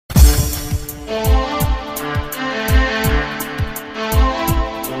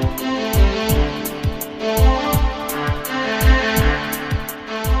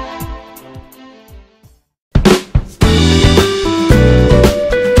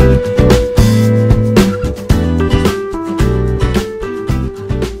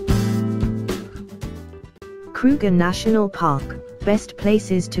Kruger National Park, best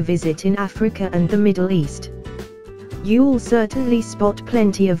places to visit in Africa and the Middle East. You'll certainly spot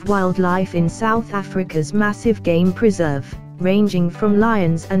plenty of wildlife in South Africa's massive game preserve, ranging from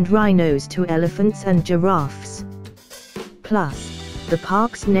lions and rhinos to elephants and giraffes. Plus, the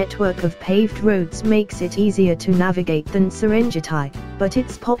park's network of paved roads makes it easier to navigate than Serengeti, but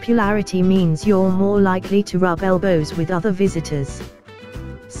its popularity means you're more likely to rub elbows with other visitors.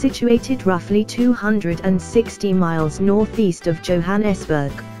 Situated roughly 260 miles northeast of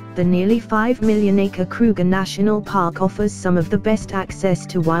Johannesburg, the nearly 5 million acre Kruger National Park offers some of the best access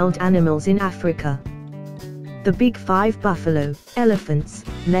to wild animals in Africa. The Big Five: buffalo, elephants,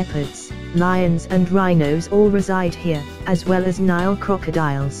 leopards, lions and rhinos all reside here, as well as Nile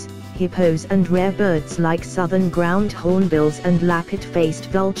crocodiles, hippos and rare birds like southern ground hornbills and lappet-faced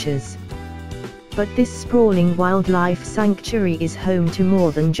vultures. But this sprawling wildlife sanctuary is home to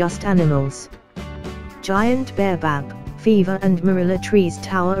more than just animals. Giant baobab, fever and marilla trees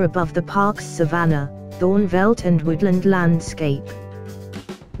tower above the park's savanna, thornveld and woodland landscape.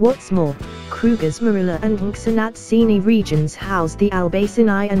 What's more, Kruger's Marilla and Mxanatsini regions house the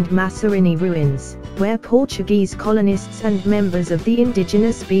Albacini and Massarini ruins, where Portuguese colonists and members of the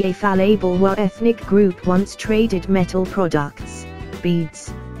indigenous Biafalabalwa ethnic group once traded metal products,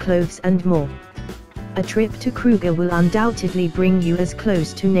 beads, clothes and more. A trip to Kruger will undoubtedly bring you as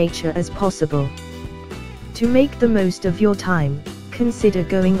close to nature as possible. To make the most of your time, consider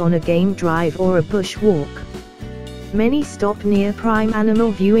going on a game drive or a bush walk. Many stop near prime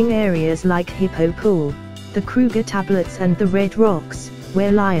animal viewing areas like Hippo Pool, the Kruger Tablets and the Red Rocks,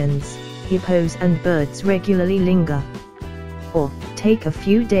 where lions, hippos and birds regularly linger. Or, take a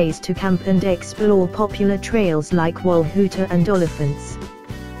few days to camp and explore popular trails like Walhuta and Oliphants.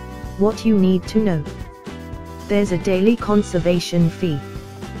 What you need to know: there's a daily conservation fee.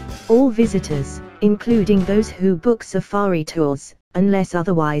 All visitors, including those who book safari tours, unless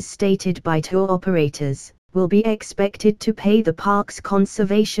otherwise stated by tour operators, will be expected to pay the park's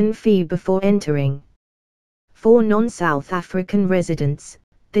conservation fee before entering. For non-South African residents,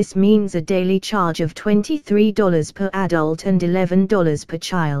 this means a daily charge of $23 per adult and $11 per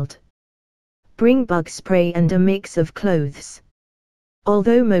child. Bring bug spray and a mix of clothes.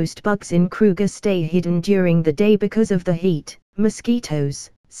 Although most bugs in Kruger stay hidden during the day because of the heat, mosquitoes,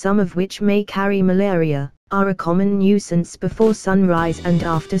 some of which may carry malaria, are a common nuisance before sunrise and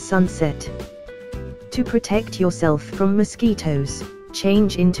after sunset. To protect yourself from mosquitoes,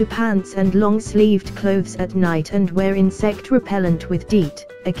 change into pants and long-sleeved clothes at night and wear insect repellent with DEET,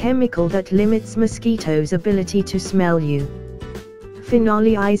 a chemical that limits mosquitoes' ability to smell you.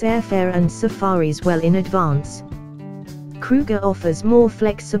 Finalize airfare and safaris well in advance. Kruger offers more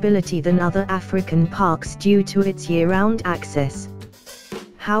flexibility than other African parks due to its year-round access.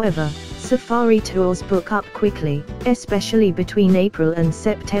 However, safari tours book up quickly, especially between April and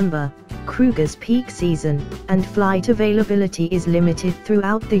September, Kruger's peak season, and flight availability is limited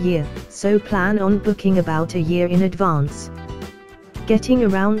throughout the year, so plan on booking about a year in advance. Getting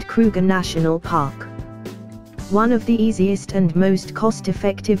around Kruger National Park. One of the easiest and most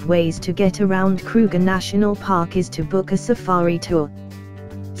cost-effective ways to get around Kruger National Park is to book a safari tour.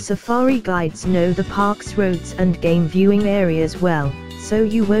 Safari guides know the park's roads and game viewing areas well, so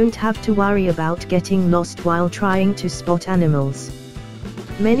you won't have to worry about getting lost while trying to spot animals.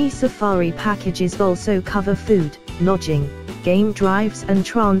 Many safari packages also cover food, lodging, game drives and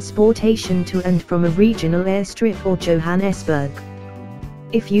transportation to and from a regional airstrip or Johannesburg.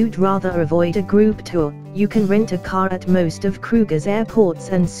 If you'd rather avoid a group tour, you can rent a car at most of Kruger's airports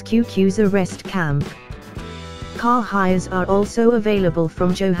and Skukuza Rest Camp. Car hires are also available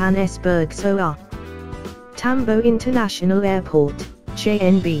from Johannesburg SOA. Tambo International Airport,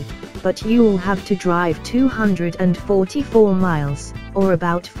 JNB, but you'll have to drive 244 miles, or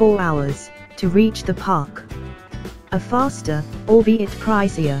about 4 hours, to reach the park. A faster, albeit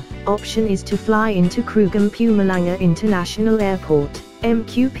pricier, option is to fly into Kruger Mpumalanga International Airport,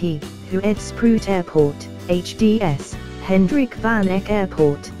 MQP, Hoedspruit Airport, HDS, Hendrik van Eck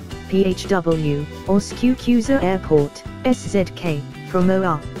Airport, PHW, or Skukuza Airport, SZK, from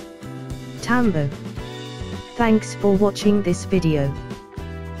OR. Tambo. Thanks for watching this video.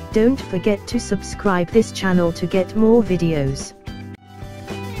 Don't forget to subscribe this channel to get more videos.